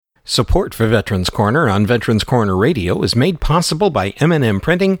Support for Veterans Corner on Veterans Corner Radio is made possible by M&M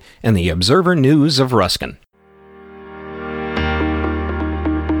Printing and the Observer News of Ruskin.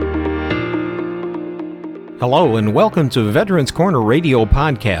 Hello and welcome to Veterans Corner Radio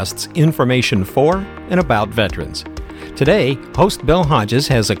Podcast's information for and about veterans. Today, host Bill Hodges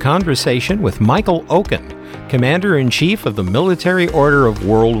has a conversation with Michael Oken, Commander-in-Chief of the Military Order of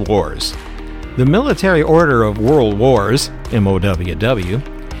World Wars. The Military Order of World Wars,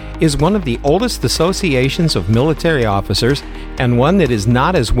 MOWW, is one of the oldest associations of military officers and one that is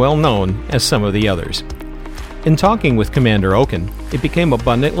not as well known as some of the others. In talking with Commander Oken, it became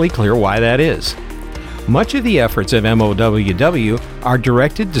abundantly clear why that is. Much of the efforts of MOWW are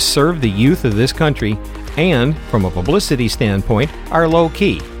directed to serve the youth of this country and, from a publicity standpoint, are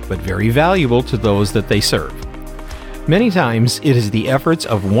low-key, but very valuable to those that they serve. Many times, it is the efforts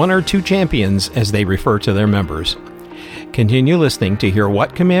of one or two champions as they refer to their members. Continue listening to hear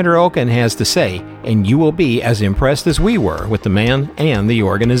what Commander Oken has to say, and you will be as impressed as we were with the man and the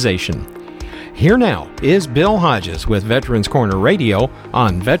organization. Here now is Bill Hodges with Veterans Corner Radio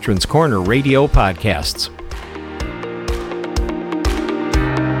on Veterans Corner Radio Podcasts.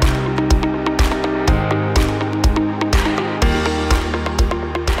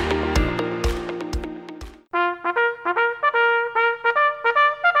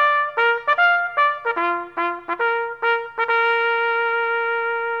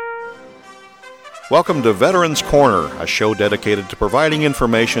 Welcome to Veterans Corner, a show dedicated to providing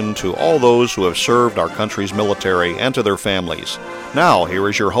information to all those who have served our country's military and to their families. Now, here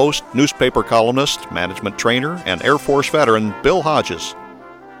is your host, newspaper columnist, management trainer, and Air Force veteran, Bill Hodges.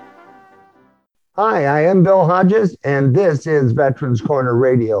 Hi, I am Bill Hodges, and this is Veterans Corner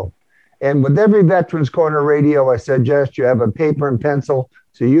Radio. And with every Veterans Corner Radio, I suggest you have a paper and pencil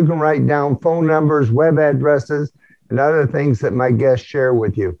so you can write down phone numbers, web addresses, and other things that my guests share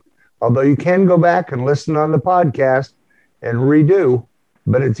with you. Although you can go back and listen on the podcast and redo,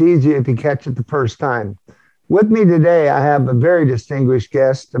 but it's easy if you catch it the first time. With me today, I have a very distinguished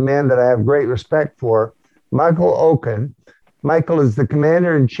guest, a man that I have great respect for, Michael Oken. Michael is the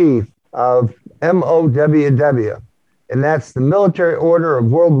Commander-in-Chief of MOWW, and that's the Military Order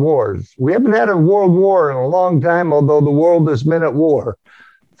of World Wars. We haven't had a world war in a long time, although the world has been at war.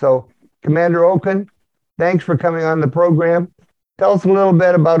 So, Commander Oken, thanks for coming on the program. Tell us a little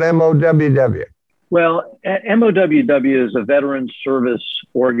bit about MOWW. Well, MOWW is a veterans service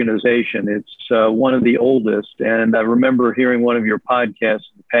organization. It's one of the oldest, and I remember hearing one of your podcasts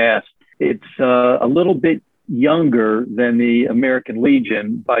in the past. It's a little bit younger than the American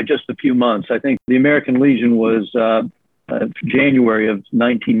Legion by just a few months. I think the American Legion was January of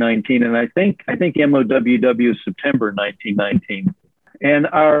 1919, and I think MOWW is September 1919. And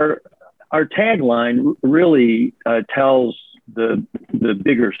our tagline really tells the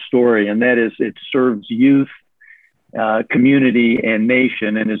bigger story, and that is it serves youth, community, and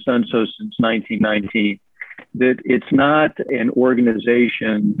nation, and has done so since 1919. That it's not an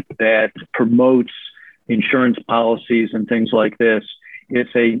organization that promotes insurance policies and things like this.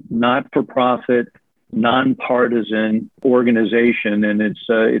 It's a not-for-profit, nonpartisan organization, and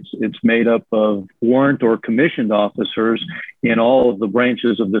it's made up of warrant or commissioned officers in all of the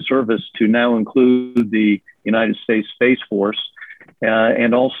branches of the service, to now include the United States Space Force,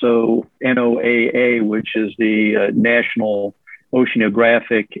 and also NOAA, which is the National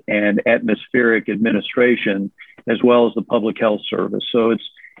Oceanographic and Atmospheric Administration, as well as the Public Health Service. So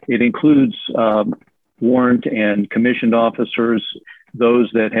it includes warrant and commissioned officers,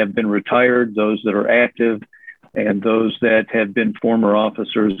 those that have been retired, those that are active, and those that have been former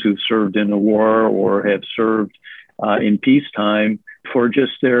officers who've served in the war or have served in peacetime for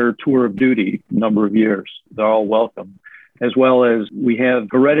just their tour of duty number of years. They're all welcome. As well as we have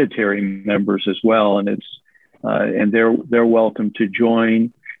hereditary members as well, and they're welcome to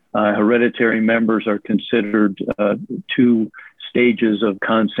join. Hereditary members are considered two stages of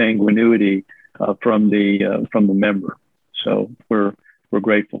consanguinity from the member. So we're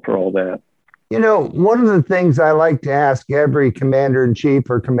grateful for all that. You know, one of the things I like to ask every commander-in-chief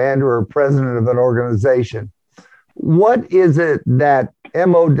or commander or president of an organization, what is it that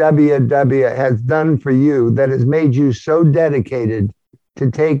MOWW has done for you that has made you so dedicated to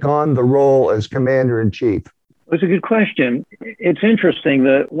take on the role as commander-in-chief? It's a good question. It's interesting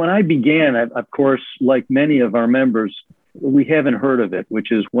that when I began, of course, like many of our members, we haven't heard of it,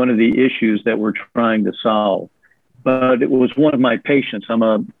 which is one of the issues that we're trying to solve. But it was one of my patients. I'm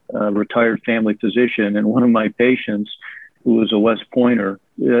a retired family physician, and one of my patients, who was a West Pointer,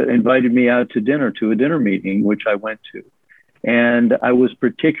 invited me out to a dinner meeting, which I went to. And I was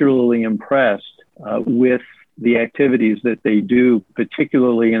particularly impressed with the activities that they do,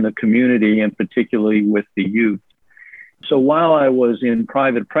 particularly in the community and particularly with the youth. So while I was in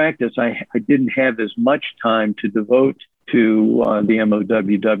private practice, I didn't have as much time to devote to the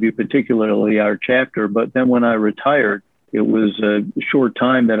MOWW, particularly our chapter. But then when I retired, it was a short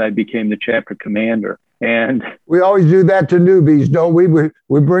time that I became the chapter commander. And we always do that to newbies, don't we?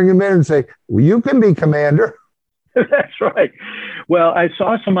 We bring them in and say, well, you can be commander. That's right. Well, I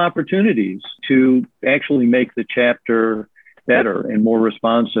saw some opportunities to actually make the chapter better and more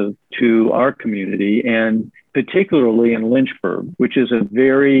responsive to our community, and particularly in Lynchburg, which is a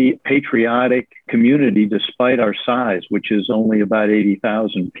very patriotic community despite our size, which is only about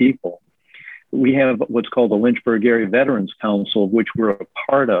 80,000 people. We have what's called the Lynchburg Area Veterans Council, which we're a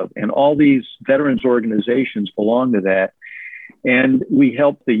part of, and all these veterans organizations belong to that. And we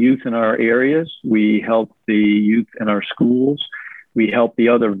help the youth in our areas. We help the youth in our schools. We help the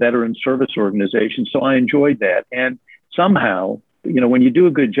other veteran service organizations. So I enjoyed that. And somehow, when you do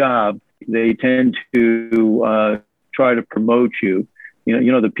a good job, they tend to try to promote you.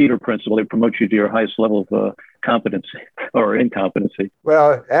 The Peter principle, they promote you to your highest level of competency or incompetency.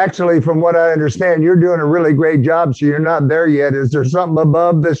 Well, actually, from what I understand, you're doing a really great job, so you're not there yet. Is there something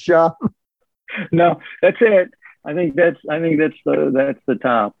above this job? No, that's it. I think that's the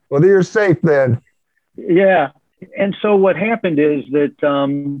top. Well, you're safe then. Yeah. And so what happened is that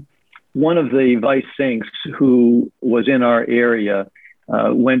one of the vice syncs who was in our area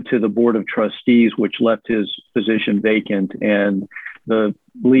went to the Board of Trustees, which left his position vacant. And the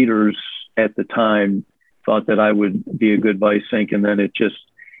leaders at the time thought that I would be a good vice sync. And then it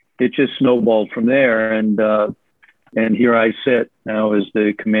just snowballed from there. And here I sit now as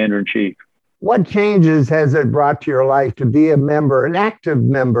the commander in chief. What changes has it brought to your life to be a member, an active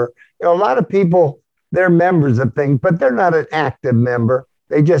member? A lot of people, they're members of things, but they're not an active member.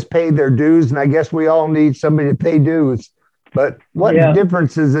 They just pay their dues, and I guess we all need somebody to pay dues. But what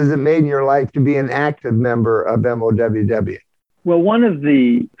differences has it made in your life to be an active member of MOWW? Well, one of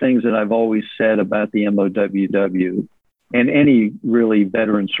the things that I've always said about the MOWW and any really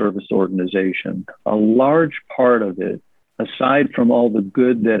veteran service organization, a large part of it, aside from all the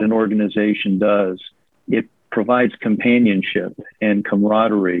good that an organization does, it provides companionship and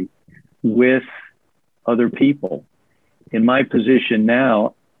camaraderie with other people. In my position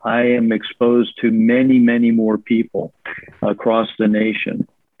now, I am exposed to many, many more people across the nation,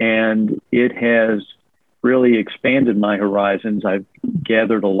 and it has really expanded my horizons. I've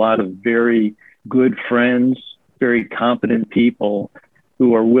gathered a lot of very good friends, very competent people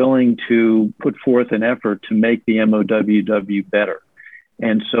who are willing to put forth an effort to make the MOWW better.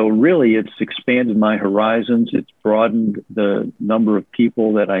 And so really it's expanded my horizons. It's broadened the number of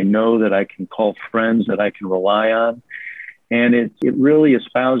people that I know that I can call friends, that I can rely on. And it really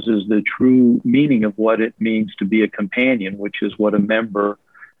espouses the true meaning of what it means to be a companion, which is what a member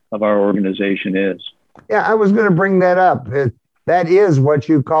of our organization is. Yeah, I was going to bring that up. That is what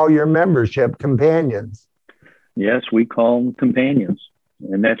you call your membership, companions. Yes, we call them companions.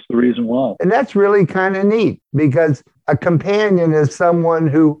 And that's the reason why. And that's really kind of neat, because a companion is someone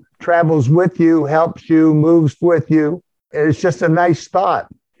who travels with you, helps you, moves with you. And it's just a nice thought.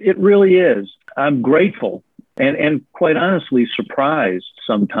 It really is. I'm grateful and quite honestly surprised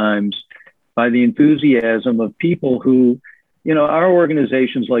sometimes by the enthusiasm of people who, our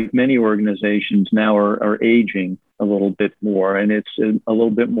organizations, like many organizations now, are aging a little bit more, and it's a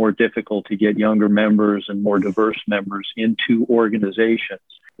little bit more difficult to get younger members and more diverse members into organizations.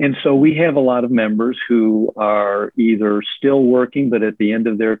 And so we have a lot of members who are either still working, but at the end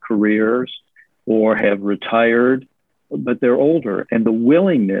of their careers, or have retired, but they're older. And the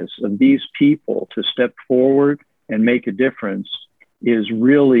willingness of these people to step forward and make a difference is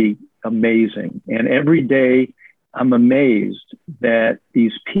really amazing. And every day I'm amazed that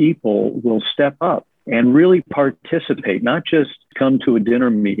these people will step up and really participate, not just come to a dinner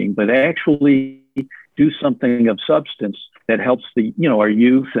meeting, but actually do something of substance that helps our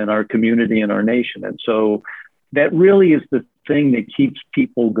youth and our community and our nation. And so that really is the thing that keeps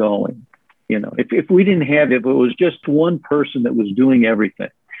people going. If we didn't have it, if it was just one person that was doing everything,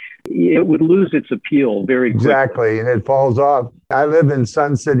 it would lose its appeal very quickly. Exactly, and it falls off. I live in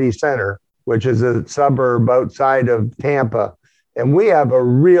Sun City Center, which is a suburb outside of Tampa. And we have a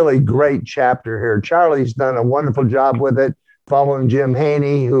really great chapter here. Charlie's done a wonderful job with it, following Jim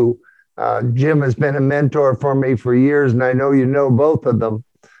Haney, who Jim has been a mentor for me for years, and I know you know both of them.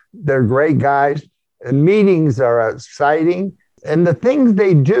 They're great guys. And meetings are exciting. And the things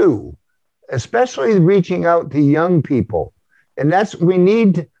they do, especially reaching out to young people. And we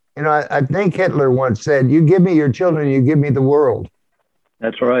need, I think Hitler once said, you give me your children, you give me the world.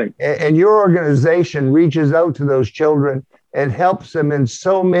 That's right. And your organization reaches out to those children and helps them in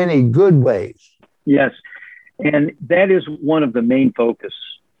so many good ways. Yes. And that is one of the main focus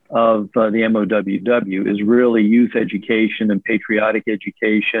of the MOWW is really youth education and patriotic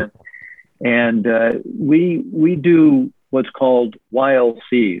education. And we do what's called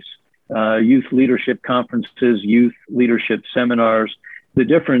YLCs, Youth Leadership Conferences, Youth Leadership Seminars. The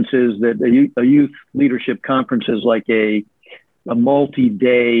difference is that a youth leadership conference is like a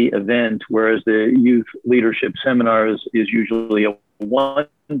multi-day event, whereas the youth leadership seminar is usually a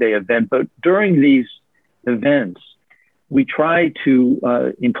one-day event. But during these events, we try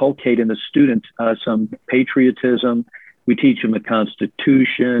to inculcate in the students some patriotism. We teach them the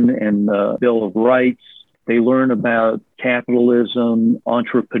Constitution and the Bill of Rights. They learn about capitalism,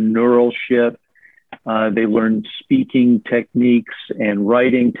 entrepreneurship. They learn speaking techniques and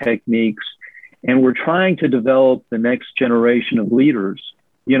writing techniques. And we're trying to develop the next generation of leaders.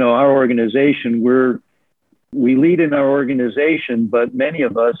 You know, our organization, we lead in our organization, but many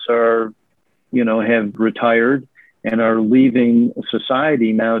of us are, have retired and are leaving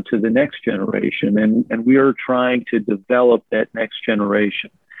society now to the next generation. And we are trying to develop that next generation.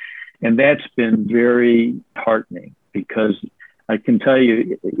 And that's been very heartening because I can tell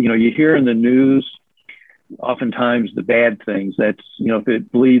you, you hear in the news, oftentimes the bad things. That's, if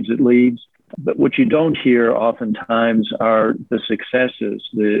it bleeds, it leads. But what you don't hear oftentimes are the successes,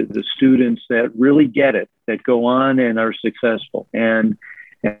 the students that really get it, that go on and are successful. And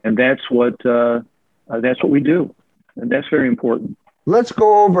that's what we do. And that's very important. Let's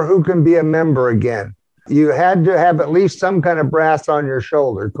go over who can be a member again. You had to have at least some kind of brass on your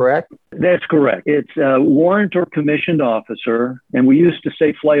shoulder, correct? That's correct. It's a warrant or commissioned officer. And we used to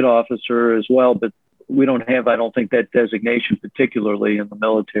say flight officer as well, but we don't have, I don't think, that designation particularly in the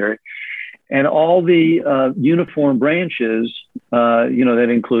military. And all the uniform branches, that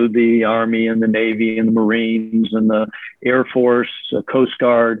include the Army and the Navy and the Marines and the Air Force, Coast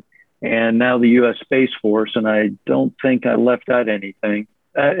Guard, and now the U.S. Space Force. And I don't think I left out anything.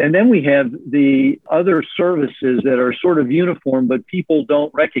 And then we have the other services that are sort of uniform, but people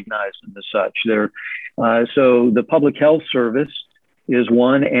don't recognize them as such. So the Public Health Service is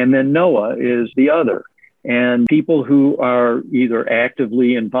one, and then NOAA is the other. And people who are either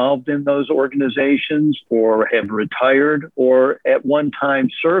actively involved in those organizations or have retired or at one time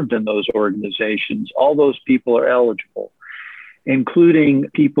served in those organizations, all those people are eligible, including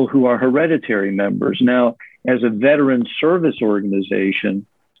people who are hereditary members. Now, as a veteran service organization,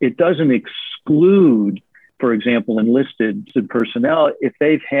 it doesn't exclude, for example, enlisted personnel. If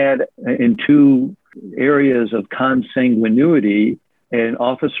they've had in two areas of consanguinity, an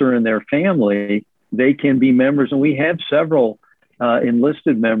officer and their family, they can be members. And we have several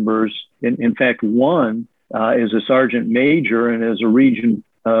enlisted members. In fact, one is a sergeant major and is a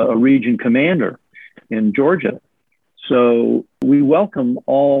region commander in Georgia. So we welcome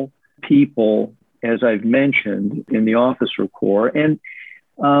all people, as I've mentioned, in the officer corps. And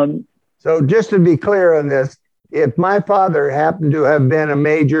so just to be clear on this, if my father happened to have been a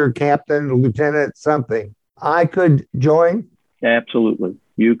major, captain, lieutenant, something, I could join? Absolutely.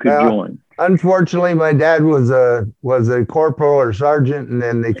 You could join. Unfortunately, my dad was a corporal or sergeant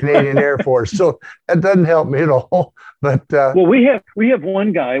in the Canadian Air Force, so that doesn't help me at all. But well, we have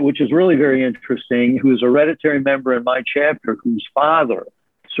one guy, which is really very interesting, who is a hereditary member in my chapter, whose father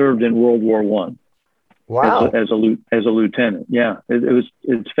served in World War I. Wow! As a lieutenant, yeah,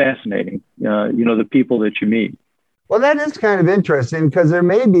 it's fascinating. The people that you meet. Well, that is kind of interesting because there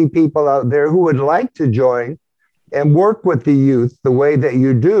may be people out there who would like to join and work with the youth the way that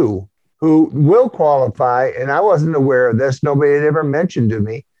you do, who will qualify. And I wasn't aware of this. Nobody had ever mentioned to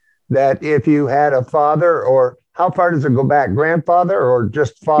me that if you had a father, or how far does it go back? Grandfather or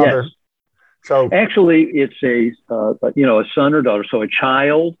just father? Yes. So actually, it's a son or daughter. So a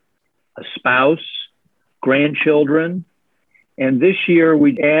child, a spouse, grandchildren. And this year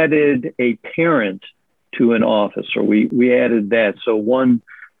we added a parent to an officer. We added that. So one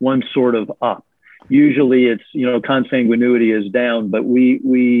sort of up. Usually it's, consanguinity is down, but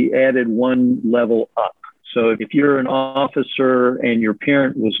we added one level up. So if you're an officer and your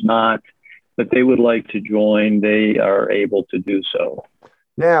parent was not, but they would like to join, they are able to do so.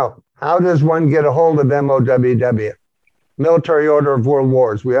 Now, how does one get a hold of MOWW? Military Order of World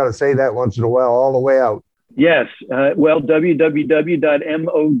Wars. We ought to say that once in a while, all the way out. Yes. www.moww.org.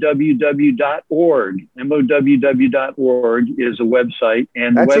 MOWW.org is a website.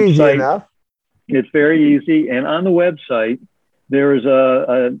 And that's the website, easy enough. It's very easy. And on the website, there is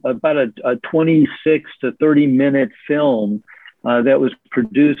about a 26 to 30 minute film that was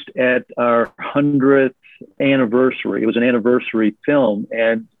produced at our 100th anniversary. It was an anniversary film,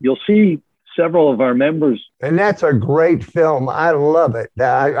 and you'll see several of our members. And that's a great film. I love it.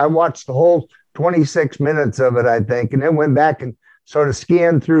 I watched the whole 26 minutes of it, I think, and then went back and sort of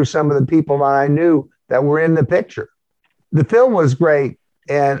scanned through some of the people that I knew that were in the picture. The film was great,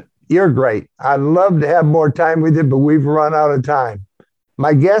 and you're great. I'd love to have more time with you, but we've run out of time.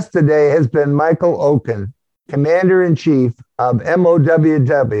 My guest today has been Michael Oken, Commander-in-Chief of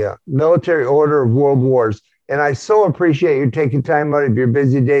MOWW, Military Order of World Wars. And I so appreciate you taking time out of your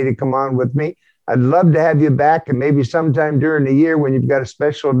busy day to come on with me. I'd love to have you back, and maybe sometime during the year when you've got a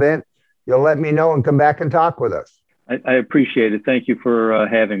special event, you'll let me know and come back and talk with us. I appreciate it. Thank you for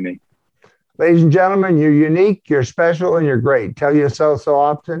having me. Ladies and gentlemen, you're unique, you're special, and you're great. Tell yourself so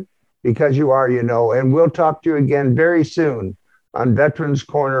often, because you are, you know. And we'll talk to you again very soon on Veterans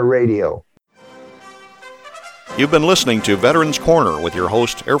Corner Radio. You've been listening to Veterans Corner with your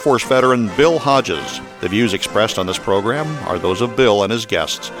host, Air Force veteran Bill Hodges. The views expressed on this program are those of Bill and his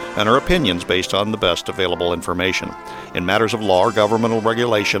guests, and are opinions based on the best available information. In matters of law or governmental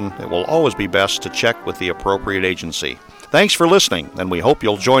regulation, it will always be best to check with the appropriate agency. Thanks for listening, and we hope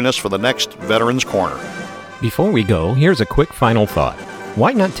you'll join us for the next Veterans Corner. Before we go, here's a quick final thought.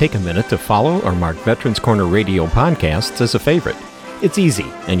 Why not take a minute to follow or mark Veterans Corner Radio podcasts as a favorite? It's easy,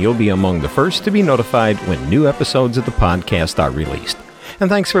 and you'll be among the first to be notified when new episodes of the podcast are released. And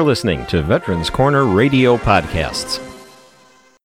thanks for listening to Veterans Corner Radio Podcasts.